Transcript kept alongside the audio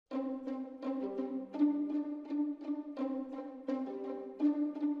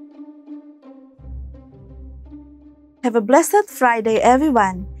Have a blessed Friday,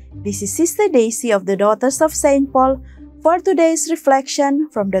 everyone. This is Sister Daisy of the Daughters of St. Paul for today's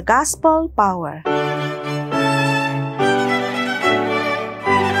reflection from the Gospel Power.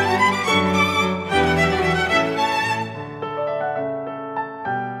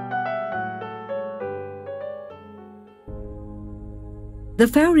 The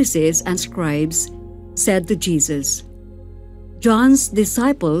Pharisees and scribes said to Jesus, "John's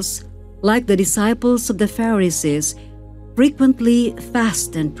disciples, like the disciples of the Pharisees, frequently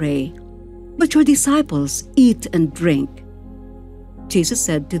fast and pray, but your disciples eat and drink." Jesus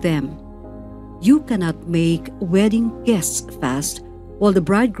said to them, "You cannot make wedding guests fast while the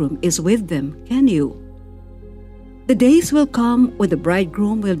bridegroom is with them, can you? The days will come when the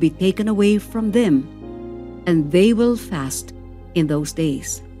bridegroom will be taken away from them, and they will fast in those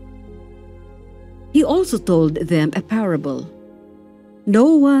days." He also told them a parable.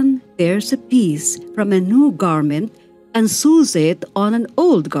 "No one tears a piece from a new garment and sews it on an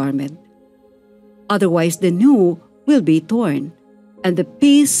old garment. Otherwise the new will be torn, and the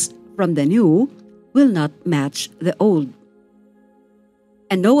piece from the new will not match the old.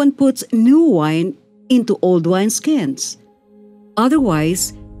 And no one puts new wine into old wineskins.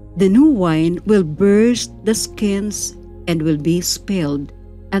 Otherwise the new wine will burst the skins and will be spilled,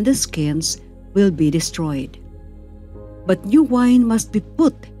 and the skins will be destroyed. But new wine must be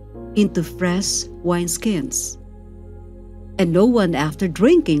put into fresh wineskins. And no one after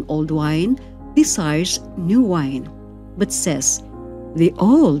drinking old wine desires new wine, but says, 'The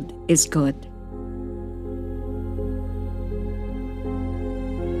old is good.'"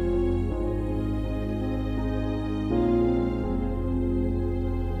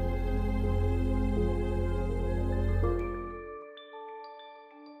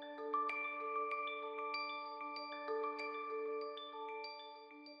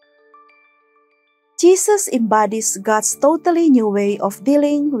 Jesus embodies God's totally new way of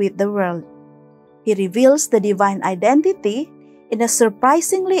dealing with the world. He reveals the divine identity in a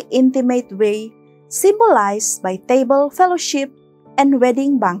surprisingly intimate way, symbolized by table fellowship and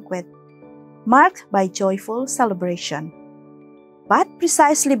wedding banquet, marked by joyful celebration. But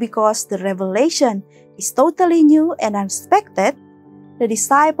precisely because the revelation is totally new and unexpected, the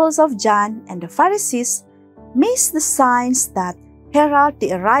disciples of John and the Pharisees miss the signs that herald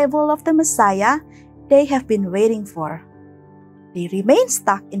the arrival of the Messiah they have been waiting for. They remain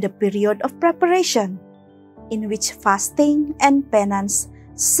stuck in the period of preparation, in which fasting and penance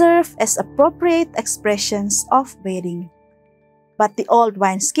serve as appropriate expressions of waiting. But the old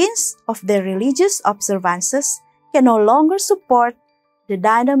wineskins of their religious observances can no longer support the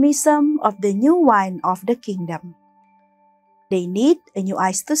dynamism of the new wine of the kingdom. They need a new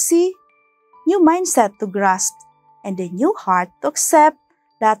eyes to see, new mindset to grasp, and a new heart to accept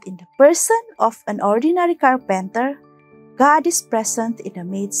that in the person of an ordinary carpenter, God is present in the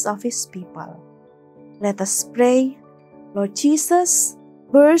midst of His people. Let us pray. Lord Jesus,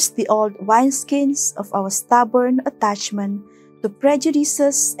 burst the old wineskins of our stubborn attachment to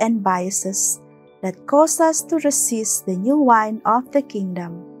prejudices and biases that cause us to resist the new wine of the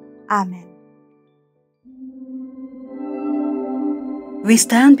kingdom. Amen. We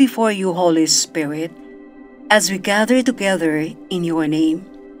stand before you, Holy Spirit, as we gather together in your name.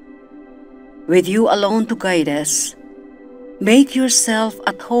 With you alone to guide us, make yourself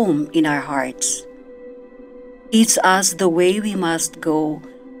at home in our hearts. Teach us the way we must go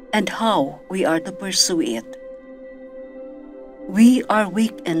and how we are to pursue it. We are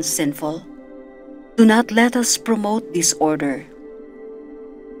weak and sinful. Do not let us promote disorder.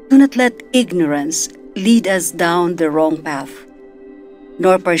 Do not let ignorance lead us down the wrong path,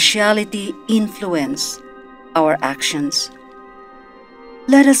 nor partiality influence our actions.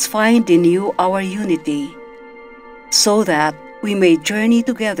 Let us find in you our unity, so that we may journey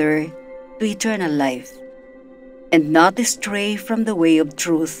together to eternal life, and not stray from the way of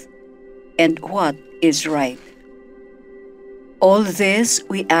truth and what is right. All this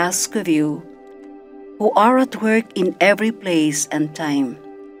we ask of you, who are at work in every place and time,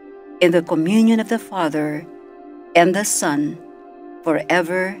 in the communion of the Father and the Son,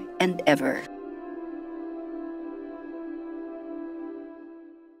 forever and ever.